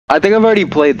I think I've already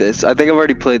played this. I think I've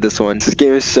already played this one. This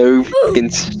game is so fucking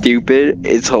stupid.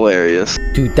 It's hilarious.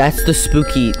 Dude, that's the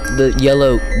spooky, the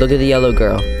yellow, look at the yellow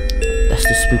girl. That's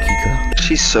the spooky girl.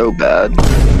 She's so bad.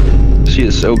 She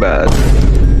is so bad.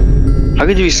 How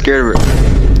could you be scared of her?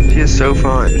 She is so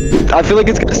fun. I feel like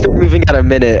it's gonna start moving at a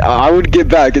minute. I would get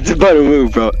back. It's about to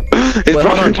move, bro. It's Wait,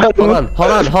 hold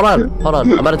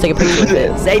on. I'm about to take a picture with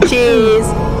it. Say cheese!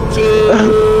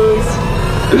 Cheese!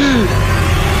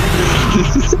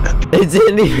 It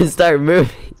didn't even start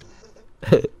moving.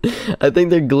 I think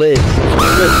they're glitched.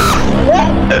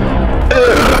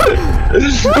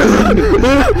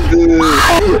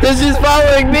 It's just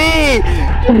following me!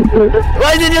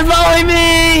 Why is it just following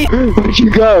me? Where'd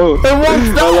you go? It won't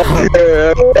stop!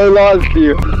 I lost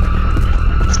you.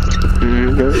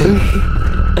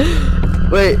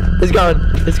 Wait, it's gone.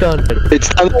 It's gone.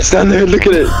 It's down there. Look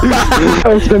at it.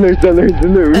 Oh, it's down there.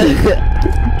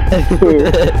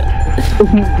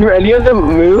 Do any of them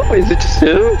move? Is it just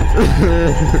him?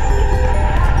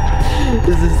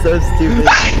 This is so stupid.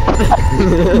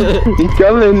 He's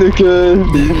coming, Lucas.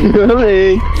 He's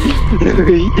coming.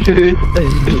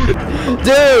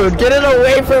 Dude, get it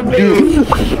away from me!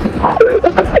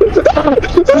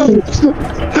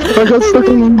 I got stuck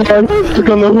on the wall. Stuck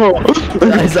on the wall. I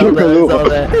saw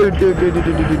that.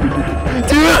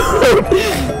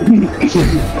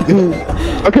 Dude.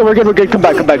 Okay, we're good. Come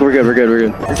back. We're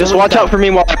good. Just watch out for me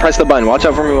while I press the button. No,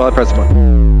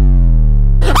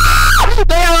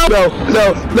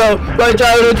 my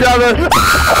childhood trauma.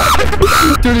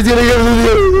 Dude, he's gonna get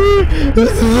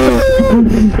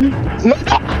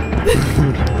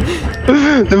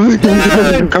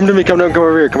Come to me, come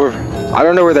over here. I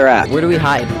don't know where they're at. Where do we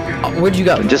hide? Where'd you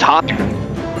go? Just hide.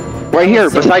 Right here,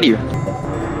 beside you.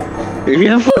 You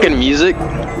hear the fucking music?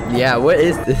 Yeah, what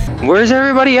is this? Where's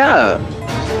everybody at?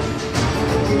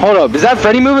 Hold up, is that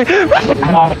Freddy moving?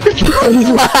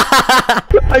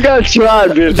 I got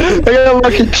trapped, dude. I got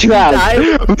fucking trapped.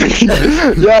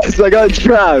 Yes, I got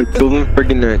trapped. Golden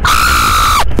friggin' night.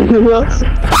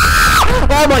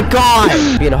 Oh my god!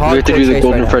 We have to do the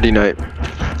Golden Freddy night.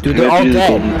 Dude, they're all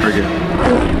dead.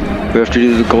 We have to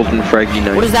do the Golden Fraggy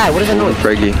night. What is that? What is that noise?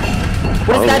 Fraggy.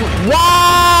 What is that?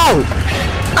 Whoa!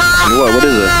 What is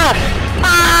it?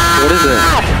 What is it?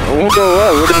 What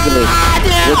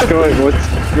is it?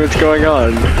 What's going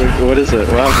on? What is it?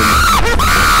 What happened?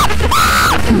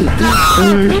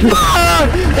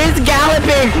 It's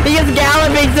galloping! He is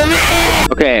galloping to me!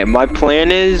 Okay, my plan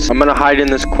is I'm gonna hide in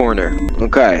this corner.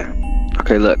 Okay,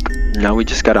 look. Now we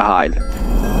just gotta hide.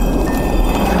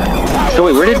 So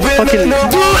wait, where did fucking...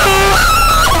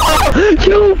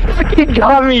 You fucking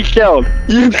got me killed!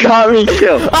 You got me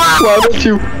killed! Why would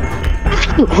you...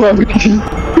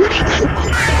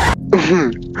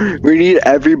 We need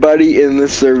everybody in the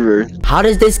server. How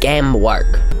does this game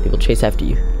work? People chase after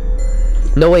you.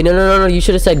 No, wait, no. You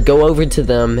should have said go over to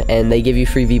them and they give you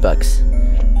free V-Bucks.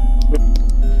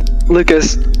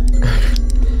 Lucas,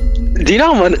 do you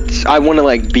know how much I want to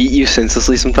like beat you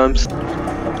senselessly sometimes?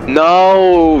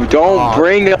 No, don't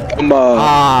bring him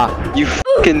up. You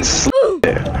fucking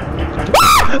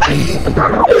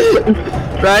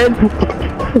Ryan?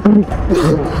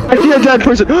 I see a dead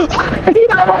person.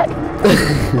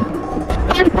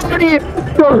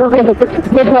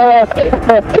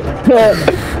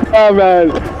 Oh man.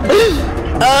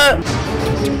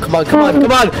 Come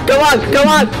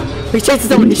on. He's chasing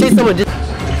someone. Just...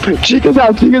 Chica's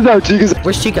out.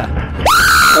 Where's Chica?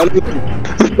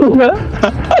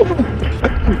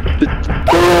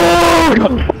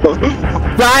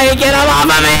 Ryan, get him off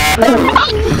of me!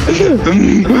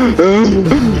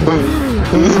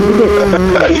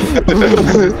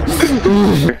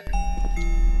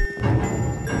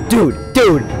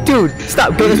 Dude,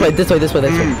 stop, go this way.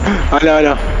 I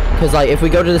know. Cause like, if we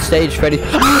go to the stage, Freddy...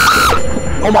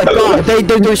 Oh my god,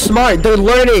 they're smart, they're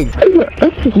learning!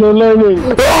 They're learning.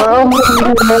 I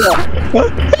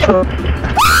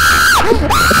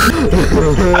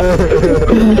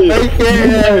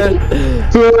can't!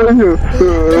 Where are you?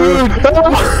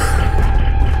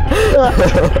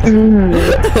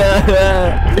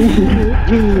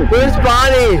 Where's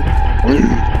Bonnie?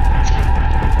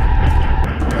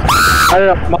 I don't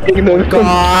know.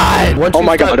 God!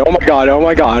 Oh my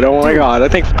god. I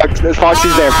think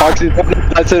Foxy's there.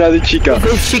 That's another Chica.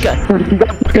 Where's Chica?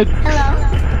 Hello.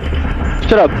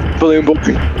 Shut up, balloon boy.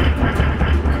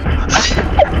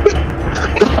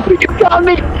 You got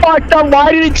me fucked up.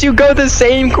 Why didn't you go the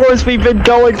same course we've been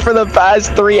going for the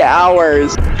past 3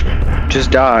 hours?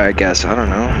 Just die, I guess. I don't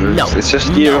know. It's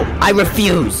just you. No, I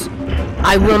refuse.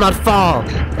 I will not fall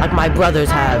like my brothers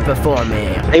have before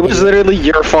me. It was literally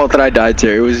your fault that I died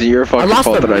to. It was your fucking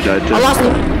fault that I died to. I lost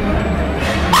him.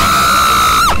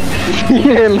 You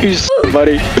didn't lose,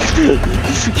 buddy. You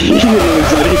didn't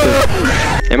lose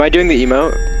anything. Am I doing the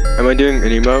emote? Am I doing an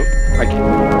emote? I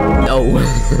can't. No.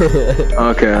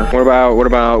 Okay. What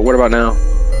about now?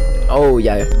 Oh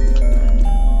yeah.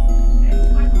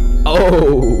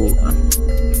 Oh.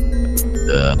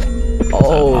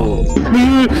 Oh.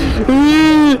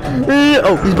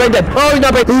 Oh, he's brain dead. Oh, he's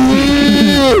not brain.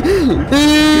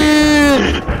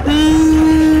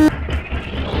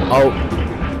 Oh.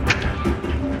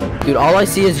 Dude, all I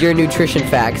see is your nutrition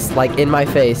facts, like, in my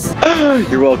face.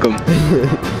 You're welcome.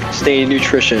 Stay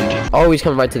nutritioned. Oh, he's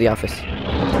coming right to the office.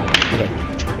 Okay.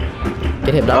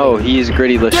 Get him, not Oh, me. he's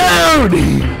gritty list.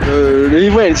 Dude! He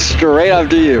went straight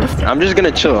after you. I'm just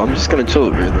gonna chill. I'm just gonna chill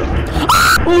over here, though.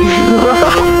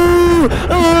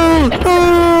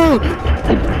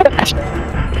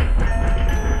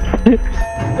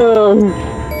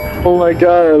 Oh my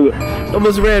god.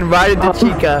 Almost ran right into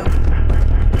Chica.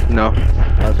 No.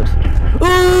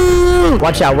 Ooh!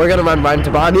 Watch out, we're gonna run right into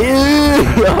Bonnie.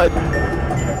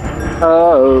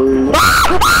 Oh.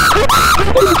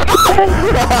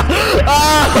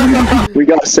 We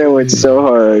got sandwiched so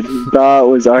hard. That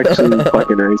was actually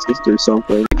fucking racist or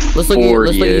something. Let's look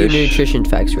at your nutrition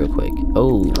facts real quick.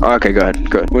 Oh. Okay,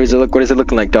 good. What is it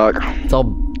looking like, Doc? It's all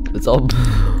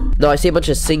No, I see a bunch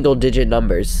of single digit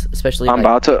numbers, especially I'm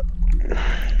about to.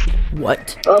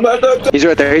 What? He's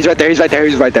right there. He is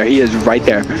right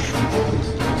there.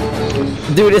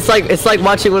 Dude, it's like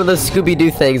watching one of those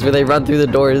Scooby-Doo things where they run through the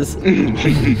doors.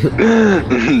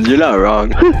 You're not wrong.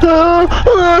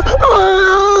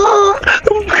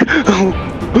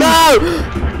 No!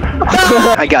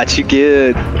 I got you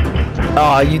good.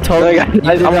 Oh, you totally you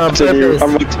did it on purpose.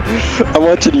 I'm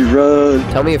watching you run.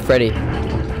 Tell me if Freddy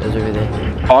is over there.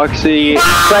 Foxy.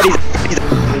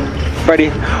 Freddy.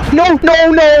 No.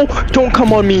 Don't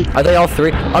come on me. Are they all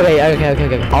three? Okay.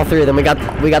 All three of them. We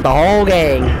got the whole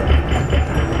gang.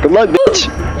 Good luck, bitch.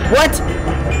 What?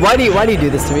 Why do you do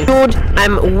this to me? Dude,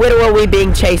 I'm literally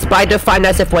being chased by the Five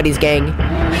Nights at Freddy's gang.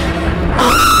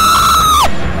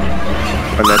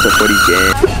 Five Nights at Freddy's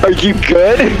gang. Are you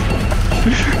good?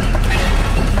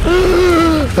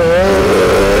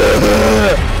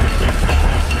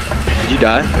 Did you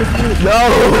die?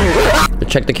 No.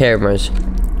 Check the cameras.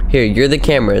 Here, you're the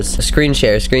cameras. Screen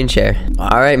share.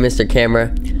 All right, Mr.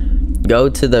 Camera. Go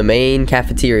to the main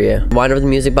cafeteria. Wind over the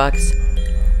music box.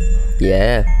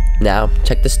 Yeah. Now,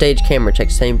 check the stage camera. Check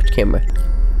the stage camera.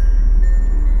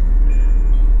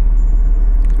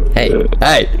 Hey.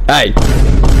 Wait.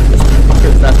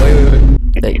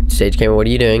 Hey, stage camera, what are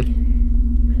you doing?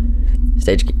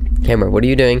 Stage camera, what are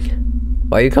you doing?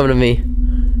 Why are you coming to me?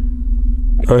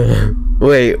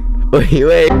 Wait.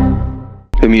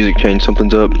 The music changed.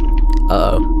 Something's up.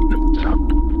 Uh-oh.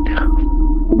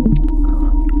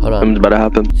 Hold on. Something's about to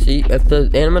happen. See, if the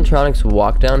animatronics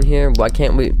walk down here, why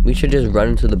can't we should just run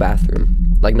into the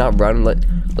bathroom. Like, not run,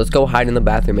 let's go hide in the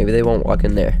bathroom. Maybe they won't walk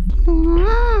in there.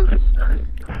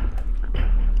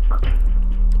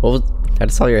 What was, I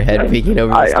just saw your head peeking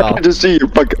over the stall. I can just see your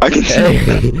I can see.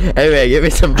 Anyway, give me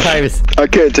some privacy. I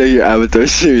can't tell your avatar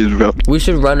serious, bro. We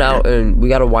should run out and we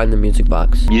gotta wind the music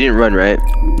box. You didn't run, right?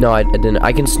 No, I didn't.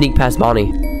 I can sneak past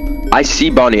Bonnie. I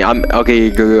see Bonnie. Okay,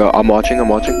 go. I'm watching.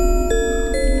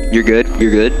 You're good.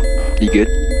 You good?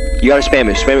 You gotta spam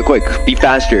it quick. Be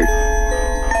faster.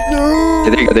 No.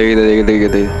 There you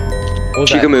go.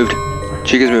 Chica moved.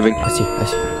 Chica's moving. I see.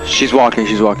 She's walking.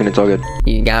 It's all good.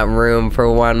 You got room for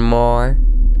one more?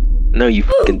 No, you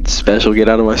fucking special. Get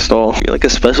out of my stall. You're like a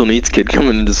special needs kid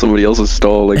coming into somebody else's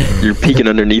stall. Like, you're peeking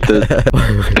underneath it.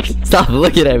 Stop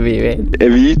looking at me, man.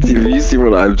 If you see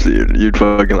what I'm seeing, you'd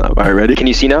fucking laugh. Alright, ready? Can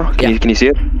you see now? Can you see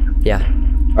it? Yeah.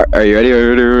 Are you ready?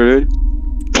 Are you ready?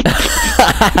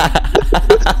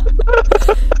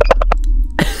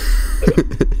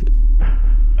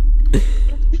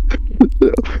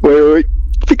 Wait.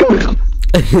 Keep going.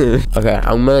 Okay,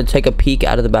 I'm gonna take a peek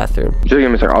out of the bathroom. Just give me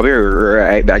a second. I'll be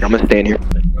right back. I'm gonna stand here.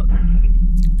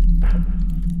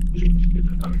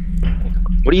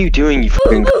 What are you doing, you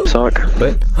fucking sock?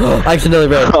 Wait. I accidentally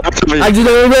ran. No.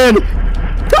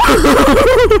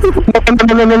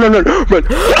 Run.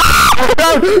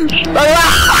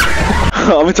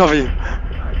 I'm on top of you.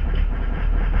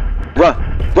 Run.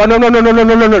 Run.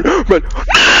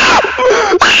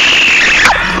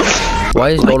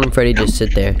 Why does Golden Freddy just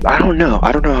sit there? I don't know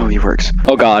how he works.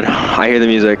 Oh god, I hear the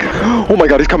music. Oh my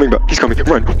god, he's coming back. He's coming.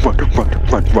 Run.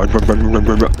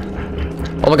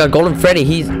 Oh my god, Golden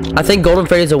Freddy, I think Golden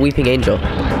Freddy's a weeping angel.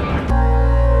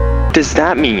 What does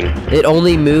that mean? It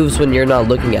only moves when you're not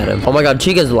looking at him. Oh my god,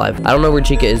 Chica's alive. I don't know where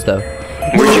Chica is though.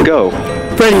 Where'd you go?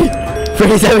 Freddy!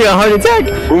 Freddy's having a heart attack.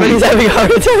 Freddy's having a heart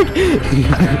attack.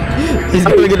 He's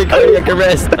going into cardiac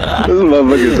arrest. This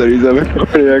motherfucker said he's having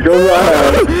cardiac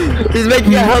arrest. He's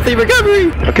making a healthy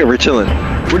recovery. Okay, we're chilling.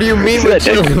 What do you mean we're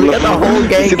chilling? We got the whole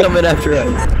gang coming after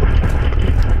us.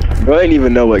 Bro, I didn't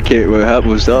even know what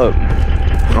was up.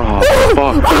 Oh,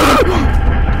 fuck.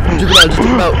 Juke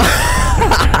him out.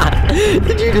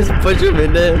 Did you just push him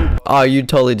in there? Oh, you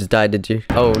totally just died, did you?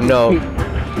 Oh, no.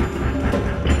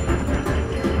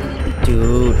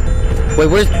 Dude. Wait,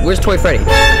 where's Toy Freddy?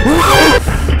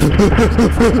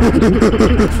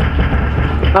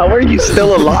 How are you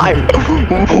still alive?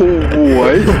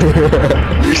 What?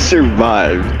 You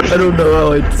survived. I don't know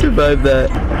how I survived that.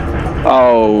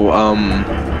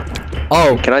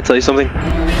 Oh, can I tell you something?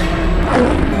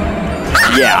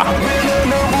 Yeah.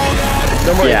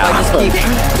 Don't worry, Yeah. I just keep...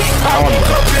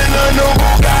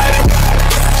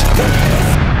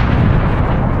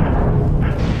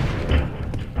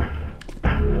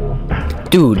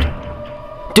 Dude.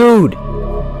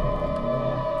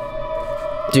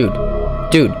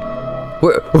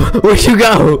 Where'd you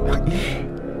go?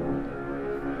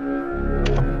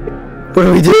 What do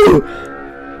we do?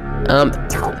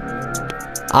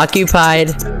 Occupied.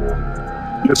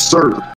 Yes, sir.